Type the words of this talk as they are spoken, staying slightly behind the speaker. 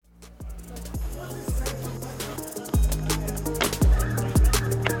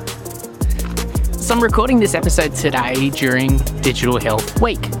So I'm recording this episode today during Digital Health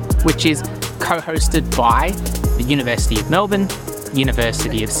Week, which is co-hosted by the University of Melbourne,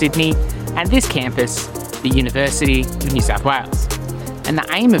 University of Sydney, and this campus, the University of New South Wales. And the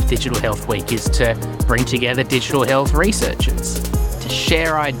aim of Digital Health Week is to bring together digital health researchers, to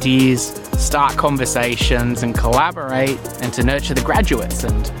share ideas, start conversations and collaborate, and to nurture the graduates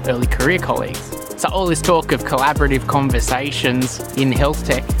and early career colleagues. So all this talk of collaborative conversations in health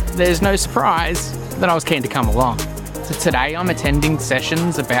tech, there's no surprise that I was keen to come along. So today I'm attending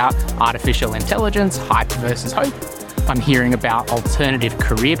sessions about artificial intelligence, hype versus hope. I'm hearing about alternative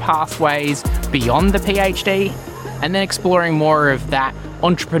career pathways beyond the PhD, and then exploring more of that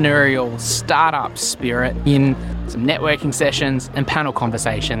entrepreneurial startup spirit in some networking sessions and panel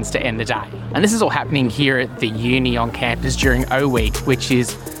conversations to end the day. And this is all happening here at the uni on campus during O Week, which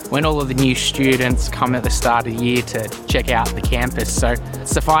is when all of the new students come at the start of the year to check out the campus. So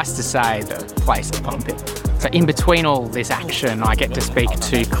suffice to say, the place is pumping. So in between all this action, I get to speak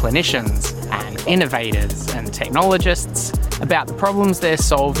to clinicians and innovators and technologists about the problems they're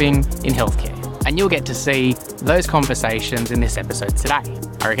solving in healthcare. And you'll get to see those conversations in this episode today.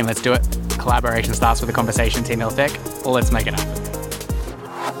 I reckon let's do it. Collaboration starts with a conversation, Team Health Tech. Let's make it happen.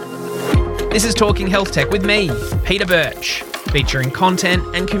 This is Talking Health Tech with me, Peter Birch, featuring content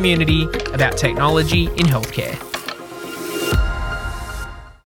and community about technology in healthcare.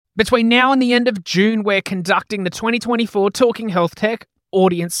 Between now and the end of June, we're conducting the 2024 Talking Health Tech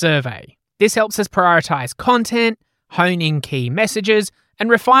Audience Survey. This helps us prioritise content, hone in key messages, and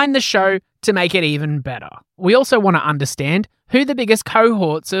refine the show to make it even better. We also want to understand who the biggest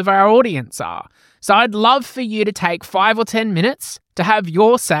cohorts of our audience are. So I'd love for you to take 5 or 10 minutes to have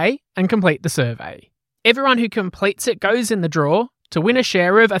your say and complete the survey. Everyone who completes it goes in the draw to win a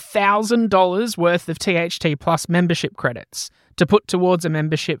share of $1,000 worth of THT Plus membership credits to put towards a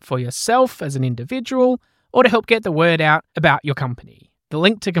membership for yourself as an individual or to help get the word out about your company. The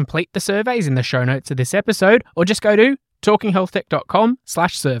link to complete the survey is in the show notes of this episode, or just go to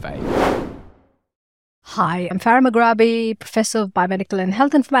talkinghealthtech.com/survey. Hi, I'm Farah Maghrabi, Professor of Biomedical and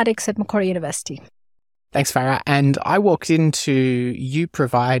Health Informatics at Macquarie University. Thanks, Farah. And I walked into you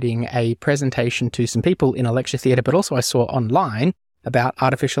providing a presentation to some people in a lecture theatre, but also I saw online about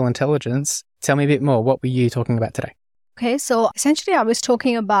artificial intelligence. Tell me a bit more. What were you talking about today? Okay, so essentially I was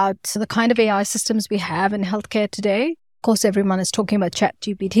talking about the kind of AI systems we have in healthcare today. Of course, everyone is talking about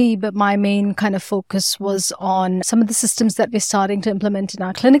ChatGPT, but my main kind of focus was on some of the systems that we're starting to implement in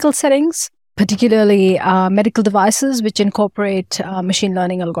our clinical settings, particularly medical devices, which incorporate machine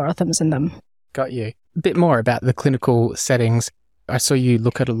learning algorithms in them. Got you. A bit more about the clinical settings. I saw you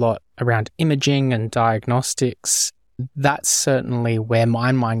look at a lot around imaging and diagnostics. That's certainly where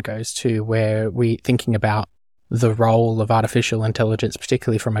my mind goes to, where we're thinking about the role of artificial intelligence,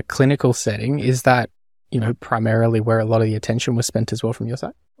 particularly from a clinical setting. Is that primarily where a lot of the attention was spent as well from your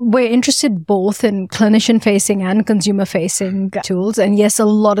side? We're interested both in clinician-facing and consumer-facing tools. And yes, a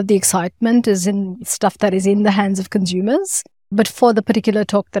lot of the excitement is in stuff that is in the hands of consumers. But for the particular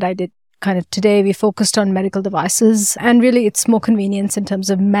talk that I did kind of today, we focused on medical devices. And really, it's more convenience in terms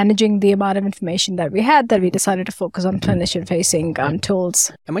of managing the amount of information that we had that we decided to focus on clinician-facing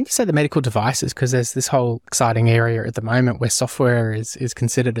tools. And when you say the medical devices, because there's this whole exciting area at the moment where software is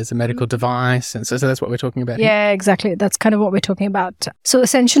considered as a medical device. And so that's what we're talking about here. Yeah, exactly. That's kind of what we're talking about. So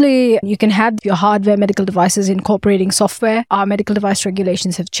essentially, you can have your hardware medical devices incorporating software. Our medical device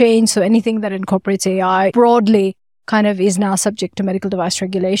regulations have changed. So anything that incorporates AI broadly kind of is now subject to medical device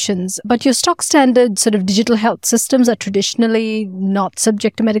regulations. But your stock standard sort of digital health systems are traditionally not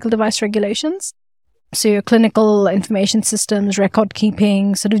subject to medical device regulations. So your clinical information systems, record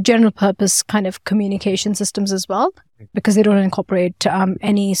keeping, sort of general purpose kind of communication systems as well, because they don't incorporate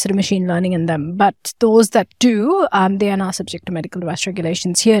any sort of machine learning in them. But those that do, they are now subject to medical device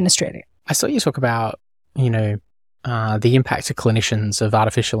regulations here in Australia. I saw you talk about, the impact to clinicians of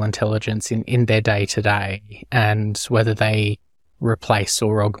artificial intelligence in their day-to-day and whether they replace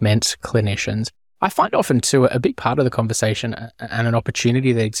or augment clinicians. I find often too a big part of the conversation and an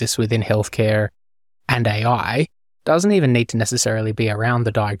opportunity that exists within healthcare and AI doesn't even need to necessarily be around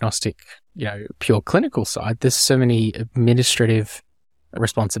the diagnostic, pure clinical side. There's so many administrative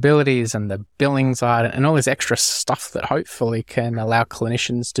responsibilities and the billing side and all this extra stuff that hopefully can allow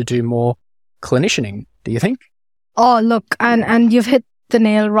clinicians to do more clinicianing, do you think? Oh, look, and you've hit the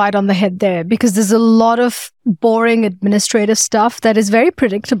nail right on the head there, because there's a lot of boring administrative stuff that is very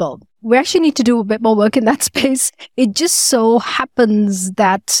predictable. We actually need to do a bit more work in that space. It just so happens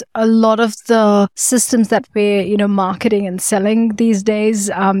that a lot of the systems that we're, marketing and selling these days,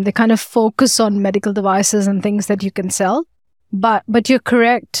 they kind of focus on medical devices and things that you can sell. But you're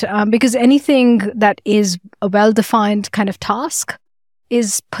correct, because anything that is a well-defined kind of task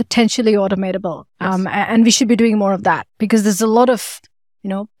is potentially automatable. Yes. And we should be doing more of that, because there's a lot of,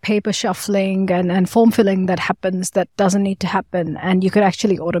 paper shuffling and form filling that happens that doesn't need to happen. And you could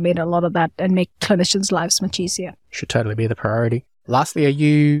actually automate a lot of that and make clinicians' lives much easier. Should totally be the priority. Lastly, are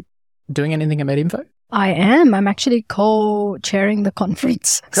you doing anything at MedInfo? I am. I'm actually co-chairing the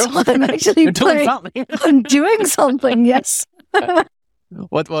conference. Cool. So I'm actually You're doing something. I'm doing something, yes.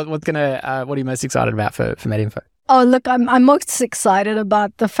 What are you most excited about for MedInfo? Oh, look, I'm most excited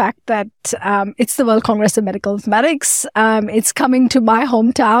about the fact that it's the World Congress of Medical Informatics. It's coming to my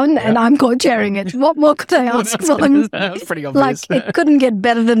hometown, and I'm co-chairing it. What more could I ask for? That's pretty obvious. It couldn't get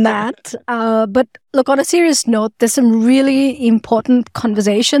better than that. But look, on a serious note, there's some really important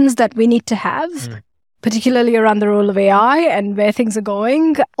conversations that we need to have, particularly around the role of AI and where things are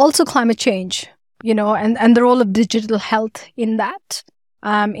going. Also climate change, and the role of digital health in that,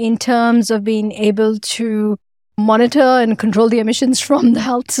 in terms of being able to monitor and control the emissions from the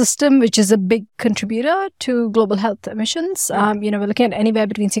health system, which is a big contributor to global health emissions. We're looking at anywhere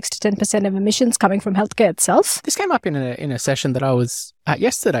between 6 to 10% of emissions coming from healthcare itself. This came up in a session that I was at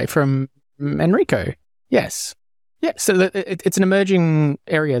yesterday from Enrico. Yes. Yeah, so it's an emerging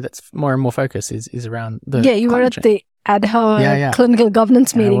area that's more and more focus is around the you were at the ADHA clinical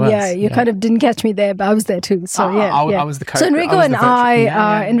governance meeting. You kind of didn't catch me there, but I was there too. So I was the So Enrico and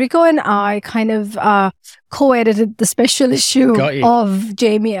I kind of co-edited the special issue of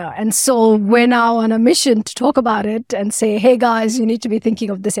JMIA, and so we're now on a mission to talk about it and say, hey guys, you need to be thinking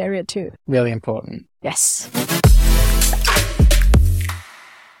of this area too. Really important. Yes.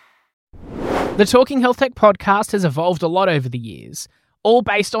 The Talking Health Tech podcast has evolved a lot over the years, all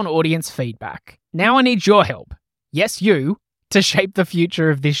based on audience feedback. Now I need your help. Yes, you, to shape the future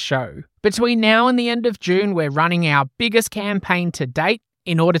of this show. Between now and the end of June, we're running our biggest campaign to date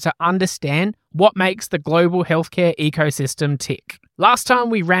in order to understand what makes the global healthcare ecosystem tick. Last time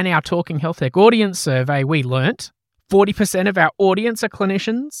we ran our Talking Health Tech audience survey, we learnt 40% of our audience are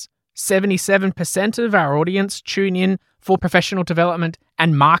clinicians, 77% of our audience tune in for professional development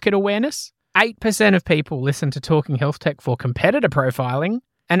and market awareness, 8% of people listen to Talking Health Tech for competitor profiling,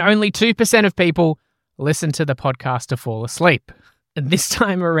 and only 2% of people listen to the podcast to fall asleep. And this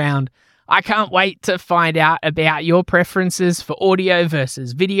time around, I can't wait to find out about your preferences for audio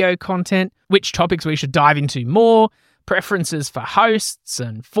versus video content, which topics we should dive into more, preferences for hosts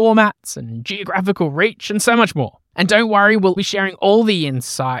and formats and geographical reach, and so much more. And don't worry, we'll be sharing all the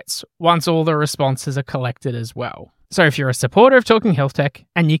insights once all the responses are collected as well. So if you're a supporter of Talking Health Tech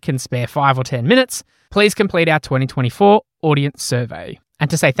and you can spare 5 or 10 minutes, please complete our 2024 audience survey. And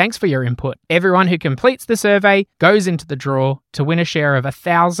to say thanks for your input, everyone who completes the survey goes into the draw to win a share of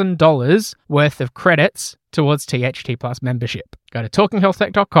 $1,000 worth of credits towards THT Plus membership. Go to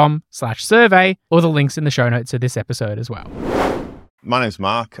talkinghealthtech.com/survey, or the links in the show notes of this episode as well. My name's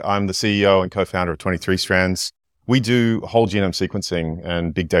Mark. I'm the CEO and co-founder of 23 Strands. We do whole genome sequencing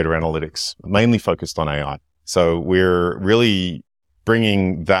and big data analytics, mainly focused on AI. So we're really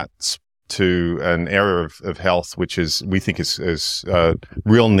bringing that to an area of health, which we think is a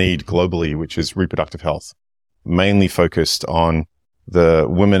real need globally, which is reproductive health, mainly focused on the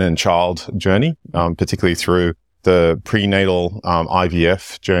women and child journey, particularly through the prenatal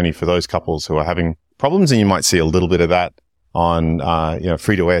IVF journey for those couples who are having problems. And you might see a little bit of that on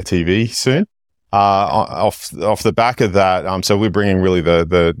free-to-air TV soon. Off the back of that, so we're bringing really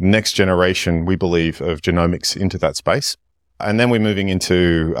the next generation, we believe, of genomics into that space. And then we're moving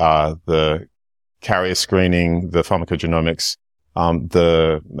into the carrier screening, the pharmacogenomics,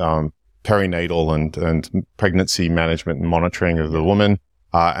 the perinatal and pregnancy management and monitoring of the woman,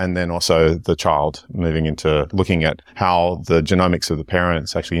 and then also the child, moving into looking at how the genomics of the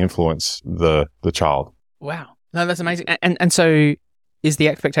parents actually influence the child. Wow. No, that's amazing. And so is the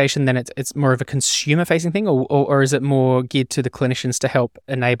expectation then it's more of a consumer-facing thing, or is it more geared to the clinicians to help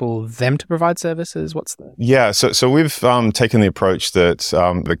enable them to provide services? Yeah, so we've taken the approach that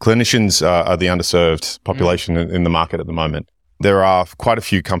the clinicians are the underserved population in the market at the moment. There are quite a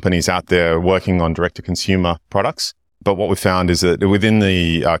few companies out there working on direct-to-consumer products, but what we found is that within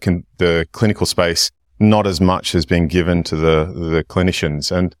the clinical space, not as much has been given to the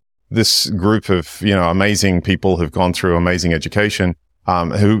clinicians. And this group of amazing people who've gone through amazing education,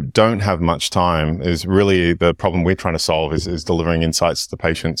 who don't have much time, is really the problem we're trying to solve, is delivering insights to the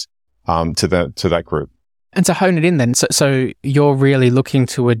patients, to that group. And to hone it in then, so you're really looking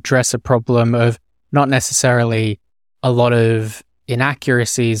to address a problem of not necessarily a lot of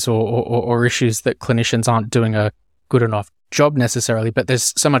inaccuracies or issues that clinicians aren't doing a good enough job necessarily, but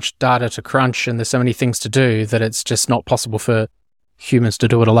there's so much data to crunch and there's so many things to do that it's just not possible for humans to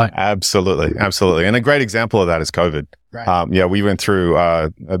do it alone. Absolutely. And a great example of that is COVID. Right. We went through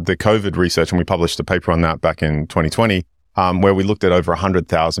the COVID research and we published a paper on that back in 2020, where we looked at over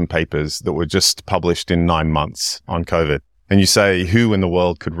 100,000 papers that were just published in 9 months on COVID. And you say, who in the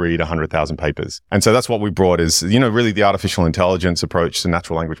world could read 100,000 papers? And so that's what we brought is, really the artificial intelligence approach to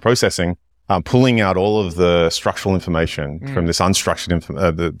natural language processing, pulling out all of the structural information from this unstructured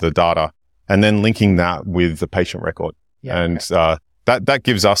the data, and then linking that with the patient record. Yeah, and that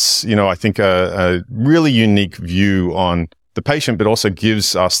gives us, I think a really unique view on the patient, but also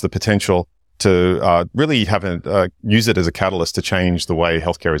gives us the potential to really use it as a catalyst to change the way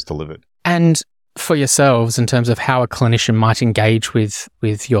healthcare is delivered. And for yourselves, in terms of how a clinician might engage with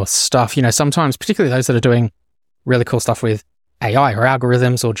your stuff, sometimes, particularly those that are doing really cool stuff with AI or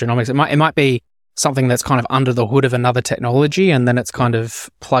algorithms or genomics, it might be something that's kind of under the hood of another technology, and then it's kind of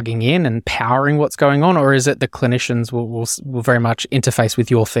plugging in and powering what's going on, or is it the clinicians will very much interface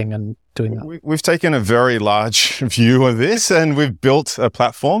with your thing and doing that? We've taken a very large view of this, and we've built a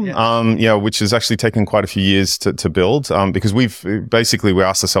platform, which has actually taken quite a few years to build, because we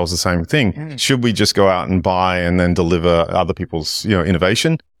asked ourselves the same thing: should we just go out and buy and then deliver other people's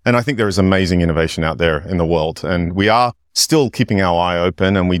innovation? And I think there is amazing innovation out there in the world, and we are still keeping our eye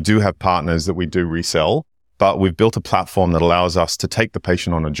open, and we do have partners that we do resell, but we've built a platform that allows us to take the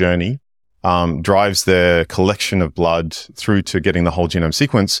patient on a journey, drives their collection of blood through to getting the whole genome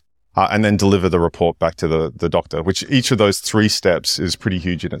sequence, and then deliver the report back to the doctor, which each of those 3 steps is pretty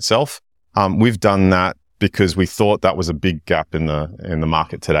huge in itself. We've done that because we thought that was a big gap in the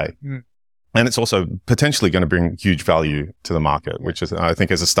market today. And it's also potentially going to bring huge value to the market, which is, I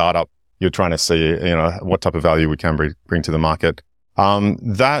think, as a startup, you're trying to see, what type of value we can bring to the market.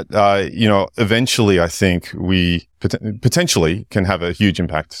 Eventually, I think we potentially can have a huge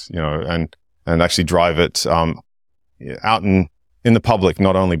impact, and actually drive it out in the public,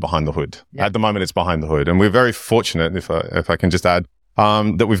 not only behind the hood. Yeah. At the moment, it's behind the hood, and we're very fortunate, if I can just add,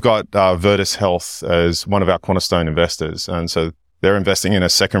 that we've got Virtus Health as one of our cornerstone investors, and so they're investing in a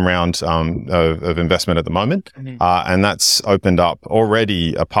second round of investment at the moment. And that's opened up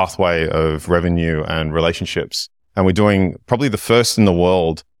already a pathway of revenue and relationships. And we're doing probably the first in the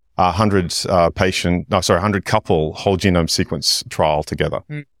world 100 couple whole genome sequence trial together,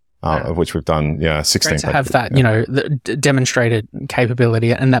 of which we've done 16. Great to have that, the demonstrated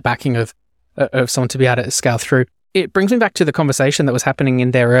capability and that backing of someone to be able to scale through. It brings me back to the conversation that was happening in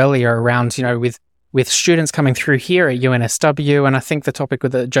there earlier around, with students coming through here at UNSW, and I think the topic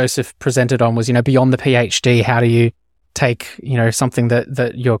that Joseph presented on was, beyond the PhD, how do you take, something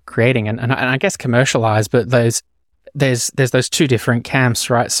that you're creating and I guess commercialize, but there's those 2 different camps,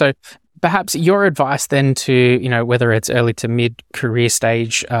 right? So perhaps your advice then to, whether it's early to mid-career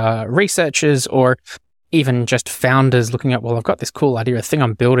stage researchers or even just founders looking at, well, I've got this cool idea, a thing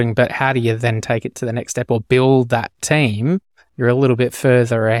I'm building, but how do you then take it to the next step or build that team? You're a little bit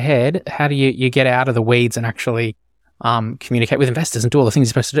further ahead. How do you get out of the weeds and actually communicate with investors and do all the things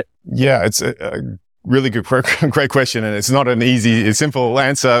you're supposed to do? Yeah, it's a really great question. And it's not an easy, simple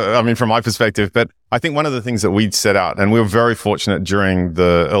answer, from my perspective. But I think one of the things that we set out, and we were very fortunate during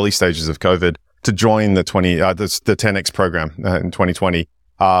the early stages of COVID to join the 10X program in 2020,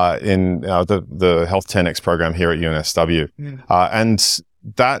 in the Health 10X program here at UNSW. And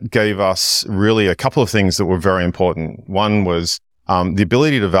that gave us really a couple of things that were very important. One was the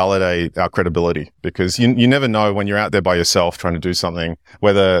ability to validate our credibility, because you never know when you're out there by yourself trying to do something,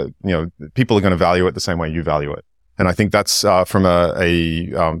 whether people are going to value it the same way you value it. And I think that's from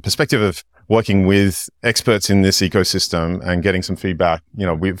a perspective of working with experts in this ecosystem and getting some feedback.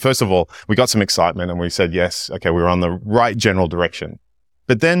 First of all, we got some excitement and we said, yes, okay, we were on the right general direction.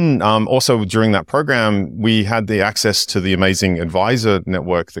 But then also during that program, we had the access to the amazing advisor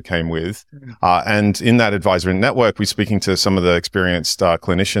network that came with. And in that advisor network, we're speaking to some of the experienced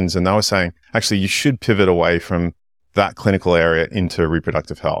clinicians, and they were saying, actually, you should pivot away from that clinical area into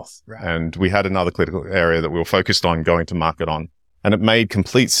reproductive health. Right. And we had another clinical area that we were focused on going to market on. And it made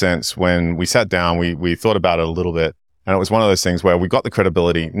complete sense when we sat down, we thought about it a little bit. And it was one of those things where we got the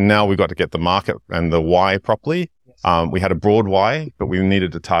credibility. Now we got to get the market and the why properly. We had a broad why, but we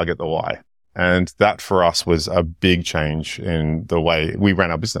needed to target the why. And that for us was a big change in the way we ran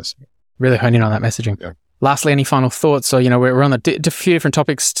our business. Really hone in on that messaging. Yeah. Lastly, any final thoughts? So, we're on a few different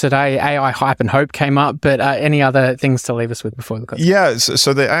topics today. AI hype and hope came up, but any other things to leave us with before the close? Yeah,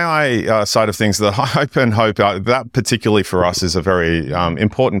 so the AI side of things, the hype and hope, that particularly for us is a very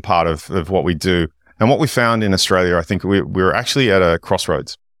important part of what we do. And what we found in Australia, I think we're actually at a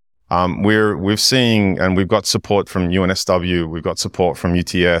crossroads. we're seeing, and we've got support from NSW, we've got support from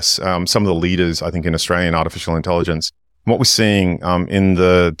UTS, some of the leaders, I think, in Australian artificial intelligence. What we're seeing in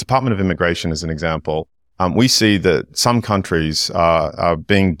the Department of Immigration, as an example, we see that some countries are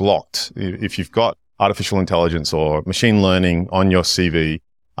being blocked. If you've got artificial intelligence or machine learning on your CV,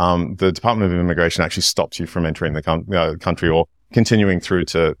 the Department of Immigration actually stops you from entering the country or continuing through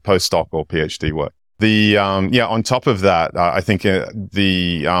to postdoc or PhD work. On top of that, I think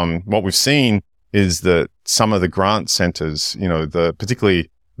what we've seen is that some of the grant centers, particularly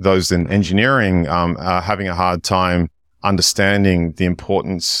those in engineering, are having a hard time understanding the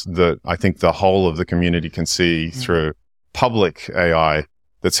importance that I think the whole of the community can see through public AI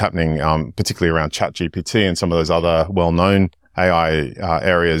that's happening, particularly around ChatGPT and some of those other well-known AI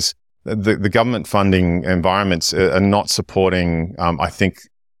areas. The government funding environments are not supporting, I think,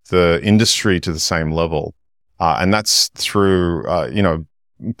 the industry to the same level. And that's through,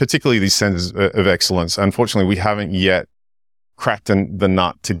 particularly these centers of excellence. Unfortunately, we haven't yet cracked the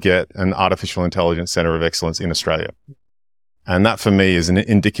nut to get an artificial intelligence center of excellence in Australia. And that, for me, is an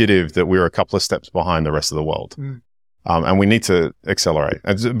indicative that we're a couple of steps behind the rest of the world. And we need to accelerate.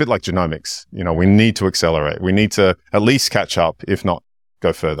 It's a bit like genomics. We need to accelerate. We need to at least catch up, if not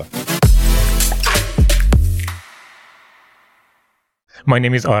go further. My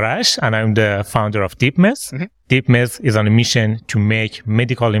name is Arash, and I'm the founder of DeepMez. Mm-hmm. DeepMez is on a mission to make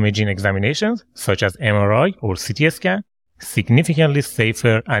medical imaging examinations, such as MRI or CT scan, significantly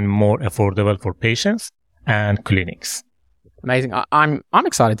safer and more affordable for patients and clinics. Amazing. I'm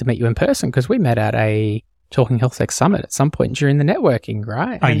excited to meet you in person because we met at a Talking Health Tech Summit at some point during the networking,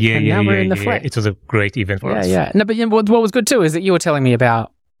 right? Now we're in the flesh. It was a great event for us. Yeah. No, but what was good too is that you were telling me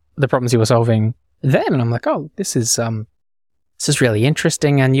about the problems you were solving then, and I'm like, oh, this is really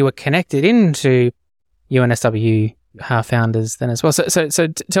interesting, and you were connected into UNSW founders then as well. So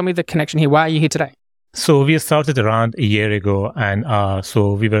tell me the connection here. Why are you here today? So we started around a year ago, and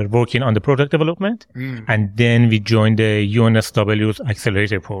so we were working on the product development, and then we joined the UNSW's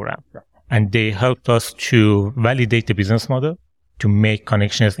accelerator program. Right. And they helped us to validate the business model, to make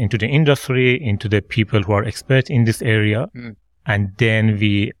connections into the industry, into the people who are experts in this area. And then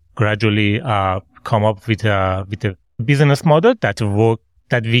we gradually come up with a business model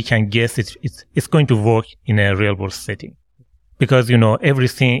that we can guess it's going to work in a real world setting. Because,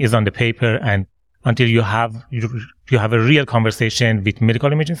 everything is on the paper, and until you have a real conversation with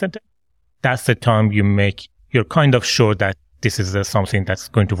medical imaging center, that's the time you're kind of sure that this is something that's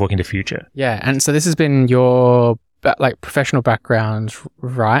going to work in the future. Yeah, and so this has been your professional background,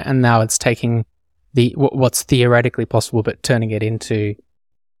 right? And now it's taking what's theoretically possible, but turning it into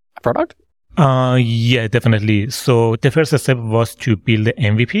a product? Yeah, definitely. So the first step was to build the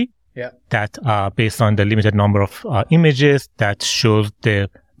MVP. Yeah. That based on the limited number of images that shows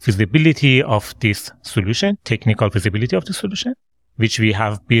the feasibility of this solution, technical feasibility of the solution, which we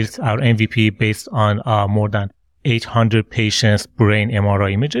have built our MVP based on more than 800 patients' brain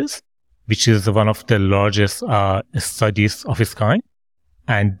MRI images, which is one of the largest studies of its kind.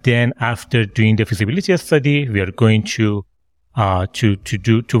 And then after doing the feasibility study, we are going to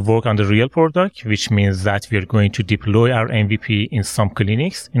work on the real product, which means that we are going to deploy our MVP in some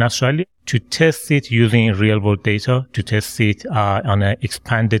clinics in Australia to test it using real world data, to test it on an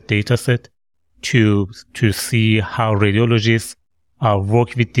expanded data set, to see how radiologists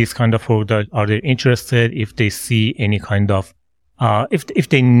work with this kind of product. Are they interested? If they see any kind of, if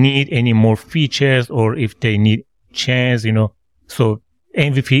they need any more features, or if they need change, So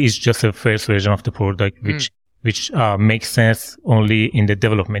MVP is just a first version of the product, which makes sense only in the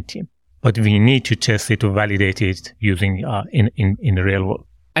development team. But we need to test it to validate it using in the real world.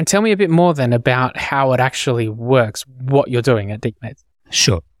 And tell me a bit more then about how it actually works, what you're doing at DeepMez.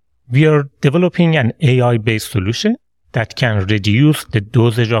 Sure. We are developing an AI-based solution that can reduce the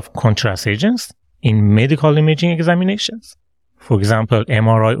dosage of contrast agents in medical imaging examinations. For example,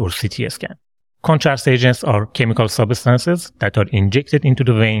 MRI or CT scan. Contrast agents are chemical substances that are injected into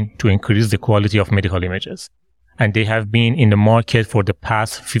the vein to increase the quality of medical images. And they have been in the market for the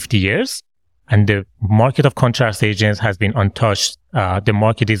past 50 years. And the market of contrast agents has been untouched. The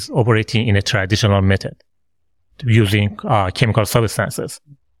market is operating in a traditional method using chemical substances.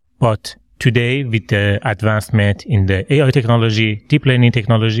 But today, with the advancement in the AI technology, deep learning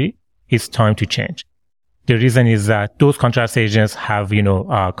technology, it's time to change. The reason is that those contrast agents have,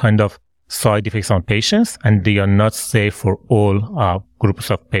 kind of side effects on patients, and they are not safe for all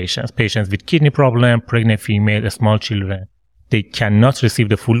groups of patients. Patients with kidney problem, pregnant female, small children, they cannot receive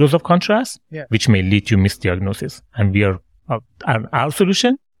the full dose of contrast, which may lead to misdiagnosis. And our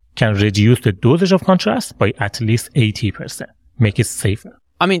solution can reduce the dosage of contrast by at least 80%, make it safer.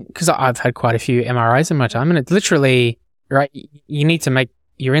 I mean, because I've had quite a few MRIs in my time, and it's literally, right, you need to make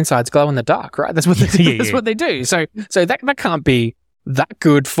your insides glow in the dark, right? That's what they do. That's what they do. So that can't be that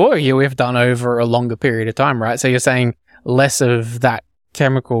good for you if done over a longer period of time, right? So you're saying less of that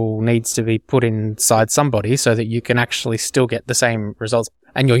chemical needs to be put inside somebody so that you can actually still get the same results,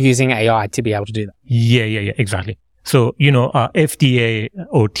 and you're using AI to be able to do that. Yeah, exactly. So, FDA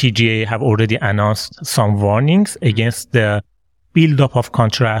or TGA have already announced some warnings against the buildup of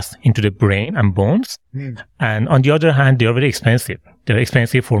contrast into the brain and bones. And on the other hand, they are very expensive. They're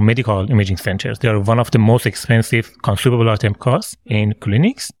expensive for medical imaging centers. They are one of the most expensive consumable item costs in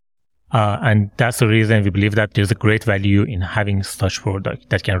clinics. And that's the reason we believe that there's a great value in having such product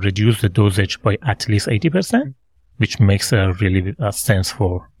that can reduce the dosage by at least 80%, which makes a really sense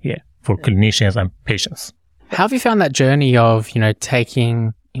for clinicians and patients. How have you found that journey of,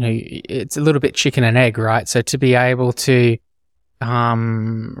 taking, it's a little bit chicken and egg, right? So to be able to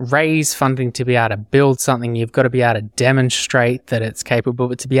raise funding to be able to build something, you've got to be able to demonstrate that it's capable,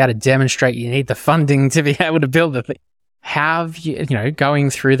 but to be able to demonstrate, you need the funding to be able to build the thing. How have you,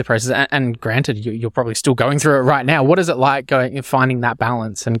 going through the process, and granted, you're probably still going through it right now. What is it like finding that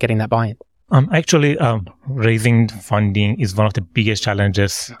balance and getting that buy-in? Actually, raising funding is one of the biggest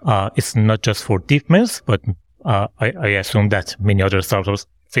challenges. It's not just for DeepMind, but I assume that many other startups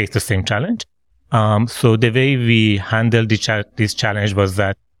face the same challenge. So the way we handled this challenge was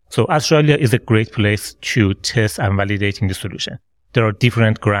that, so Australia is a great place to test and validating the solution. There are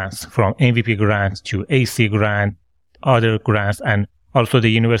different grants, from MVP grants to AC grant, other grants, and also the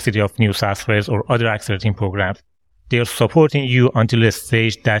University of New South Wales or other accelerating programs. They are supporting you until a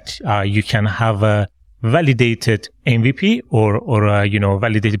stage that you can have a validated MVP or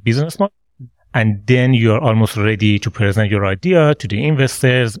validated business model. And then you are almost ready to present your idea to the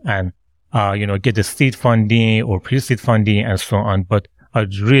investors and, get the seed funding or pre-seed funding and so on. But I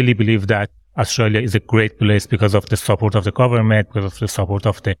really believe that Australia is a great place because of the support of the government, because of the support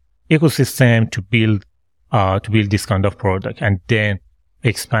of the ecosystem to build this kind of product and then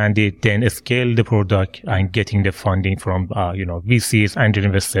expand it, then scale the product and getting the funding from, VCs, angel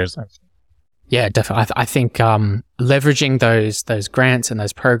investors. Yeah, definitely. I think leveraging those grants and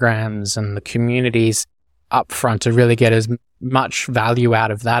those programs and the communities up front to really get as much value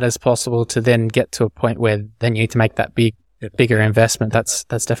out of that as possible to then get to a point where then you need to make that bigger investment. That's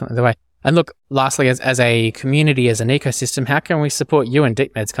definitely the way. And look, lastly, as a community, as an ecosystem, how can we support you and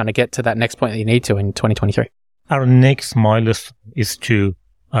DeepMed to kind of get to that next point that you need to in 2023? Our next milestone is to,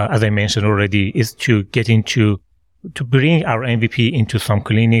 as I mentioned already, is to get to bring our MVP into some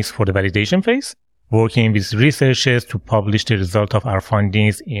clinics for the validation phase, working with researchers to publish the result of our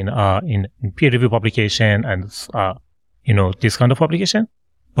findings in peer review publication and, this kind of publication.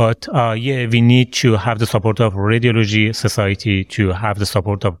 But, we need to have the support of Radiology Society, to have the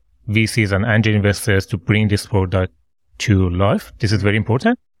support of VCs and angel investors to bring this product to life. This is very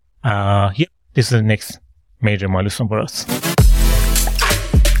important. This is the next major milestone for us.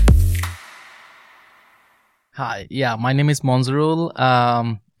 Hi, my name is Monzarul.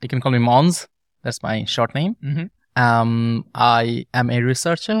 You can call me Monz. That's my short name. Mm-hmm. I am a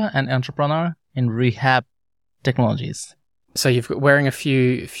researcher and entrepreneur in rehab technologies. So you're wearing a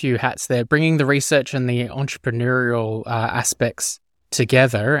few hats there, bringing the research and the entrepreneurial aspects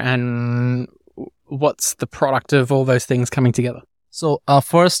together. And what's the product of all those things coming together? So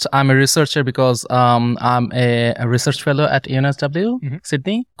first, I'm a researcher because I'm a research fellow at NSW,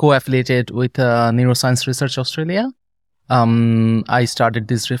 Sydney, co-affiliated with Neuroscience Research Australia. I started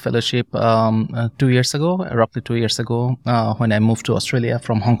this fellowship 2 years ago, roughly 2 years ago, when I moved to Australia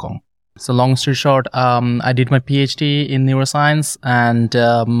from Hong Kong. So long story short, I did my PhD in neuroscience, and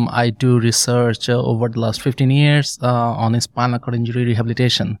I do research over the last 15 years on spinal cord injury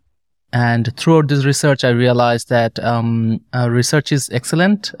rehabilitation. And throughout this research, I realized that research is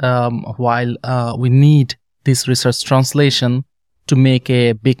excellent, while we need this research translation to make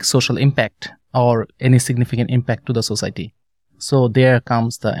a big social impact or any significant impact to the society. So there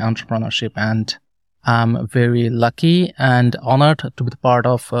comes the entrepreneurship, and I'm very lucky and honored to be the part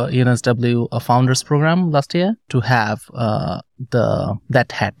of NSW Founders Program last year to have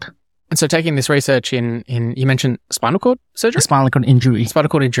that hat. And so taking this research in you mentioned spinal cord surgery? Spinal cord injury. Spinal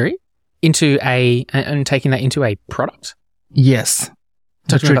cord injury? And taking that into a product? Yes.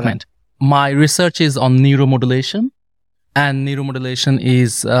 To treatment. My research is on neuromodulation, and neuromodulation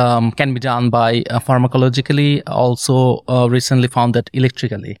is can be done by pharmacologically, also recently found that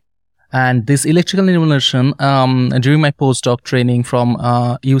electrically. And this electrical neuromodulation, during my postdoc training from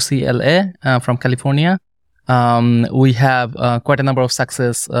UCLA, from California, we have quite a number of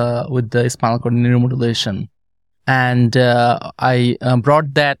success with the spinal cord neuromodulation. And I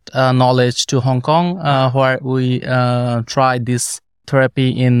brought that knowledge to Hong Kong, where we tried this therapy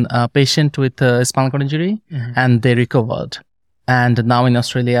in a patient with spinal cord injury, and they recovered. And now in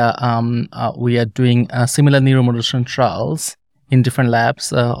Australia, we are doing similar neuromodulation trials in different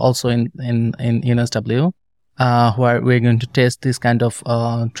labs, also in NSW, where we're going to test this kind of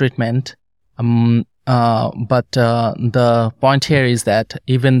treatment. But the point here is that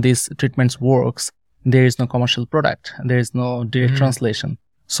even these treatments works, there is no commercial product. There is no direct translation.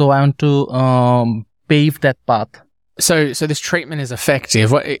 So I want to pave that path. So this treatment is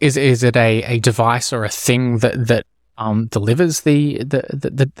effective. What is it a device or a thing that delivers the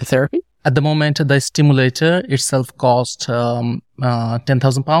therapy? At the moment, the stimulator itself costs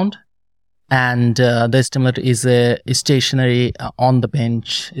 £10,000, and the stimulator is a stationary on the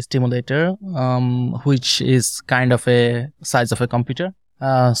bench stimulator, which is kind of a size of a computer.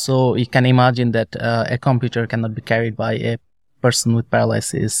 So you can imagine that a computer cannot be carried by a person with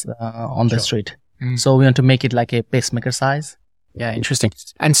paralysis on the street. So we want to make it like a pacemaker size. Yeah, interesting.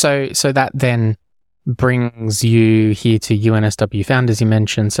 And so that then brings you here to UNSW Founders, you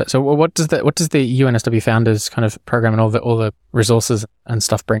mentioned. So what does the UNSW Founders kind of program and all the resources and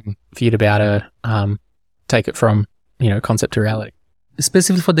stuff bring for you to be able to take it from concept to reality?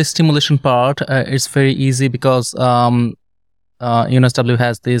 Specifically for the stimulation part, it's very easy because UNSW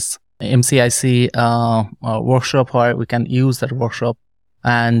has this MCIC workshop where we can use that workshop,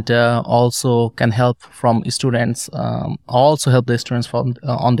 and also can help from students, also help the students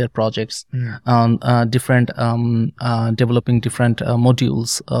on their projects, on different developing different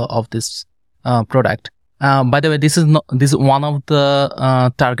modules of this product. By the way, this is one of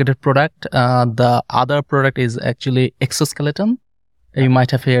the targeted product. The other product is actually exoskeleton. You might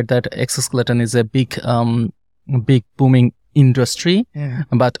have heard that exoskeleton is a big booming industry,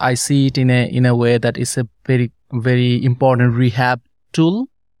 but I see it in a way that is a very, very important rehab tool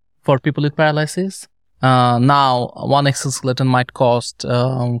for people with paralysis. Now, one exoskeleton might cost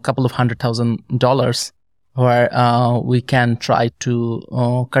a couple of $100,000, where we can try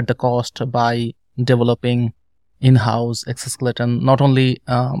to cut the cost by developing in-house exoskeleton, not only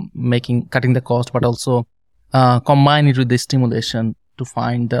cutting the cost, but also combine it with the stimulation to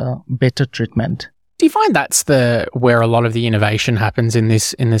find better treatment. Do you find that's where a lot of the innovation happens in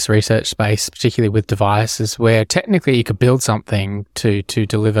this research space, particularly with devices, where technically you could build something to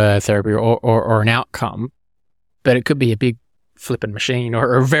deliver therapy or an outcome, but it could be a big flipping machine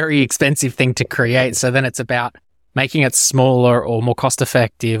or a very expensive thing to create. So then it's about making it smaller or more cost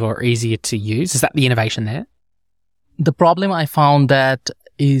effective or easier to use. Is that the innovation there? The problem I found that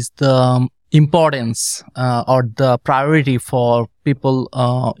is the importance or the priority for people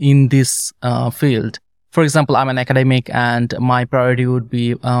in this field. For example, I'm an academic and my priority would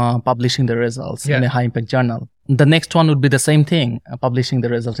be publishing the results in a high impact journal. The next one would be the same thing, publishing the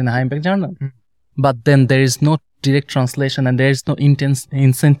results in a high impact journal. But then there is no direct translation and there is no intense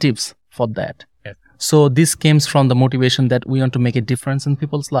incentives for that. So this comes from the motivation that we want to make a difference in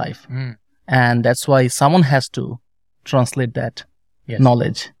people's life. And that's why someone has to translate that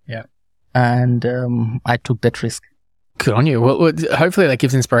knowledge. And I took that risk. Good on you. Well, hopefully that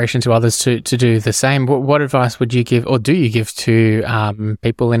gives inspiration to others to do the same. What advice would you give, or do you give, to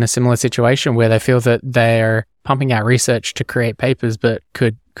people in a similar situation where they feel that they're pumping out research to create papers but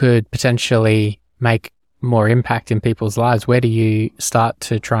could potentially make more impact in people's lives? Where do you start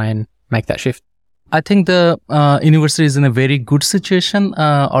to try and make that shift? I think the university is in a very good situation,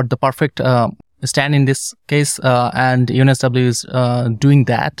 or the perfect stand in this case, and UNSW is doing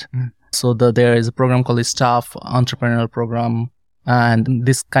that. So there is a program called the Staff Entrepreneurial Program, and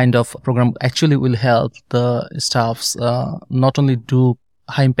this kind of program actually will help the staffs not only do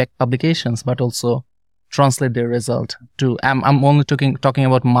high impact publications but also translate their result to. I'm only talking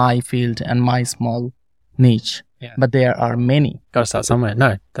about my field and my small niche, but there are many. Got to start somewhere.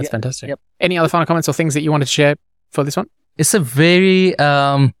 No, that's fantastic. Any other final comments or things that you wanted to share for this one? It's a very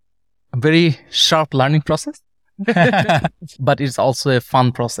sharp learning process. But it's also a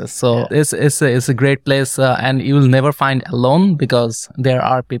fun process. So it's a great place, and you will never find alone because there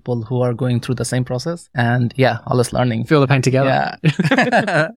are people who are going through the same process, and always learning. Feel the pain together.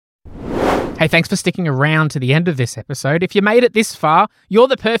 Yeah. Hey, thanks for sticking around to the end of this episode. If you made it this far, you're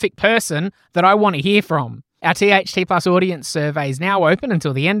the perfect person that I want to hear from. Our THT Plus audience survey is now open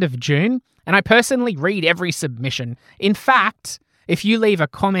until the end of June, and I personally read every submission. In fact, if you leave a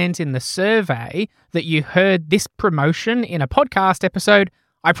comment in the survey that you heard this promotion in a podcast episode,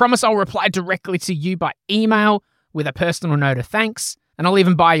 I promise I'll reply directly to you by email with a personal note of thanks, and I'll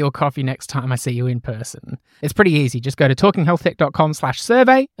even buy you a coffee next time I see you in person. It's pretty easy. Just go to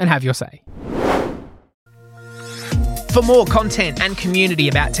talkinghealthtech.com/survey and have your say. For more content and community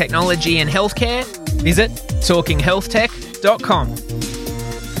about technology and healthcare, visit talkinghealthtech.com.